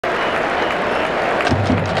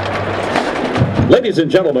Ladies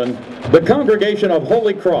and gentlemen, the congregation of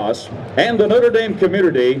Holy Cross and the Notre Dame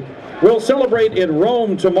community will celebrate in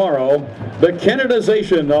Rome tomorrow the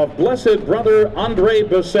canonization of Blessed Brother Andre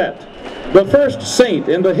Bessette, the first saint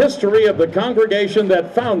in the history of the congregation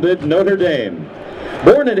that founded Notre Dame.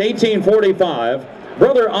 Born in 1845,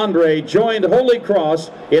 Brother Andre joined Holy Cross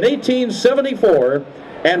in 1874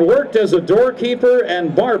 and worked as a doorkeeper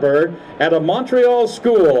and barber at a Montreal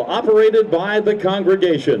school operated by the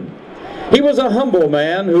congregation. He was a humble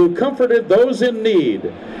man who comforted those in need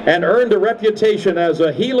and earned a reputation as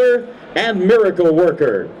a healer and miracle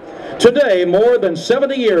worker. Today, more than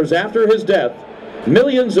 70 years after his death,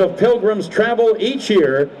 millions of pilgrims travel each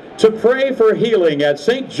year to pray for healing at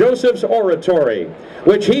St. Joseph's Oratory,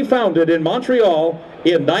 which he founded in Montreal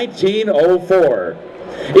in 1904.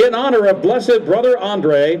 In honor of Blessed Brother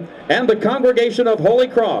Andre and the congregation of Holy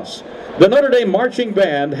Cross, the Notre Dame Marching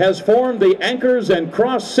Band has formed the anchors and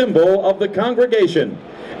cross symbol of the congregation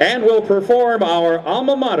and will perform our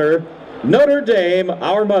alma mater, Notre Dame,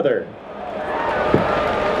 our mother.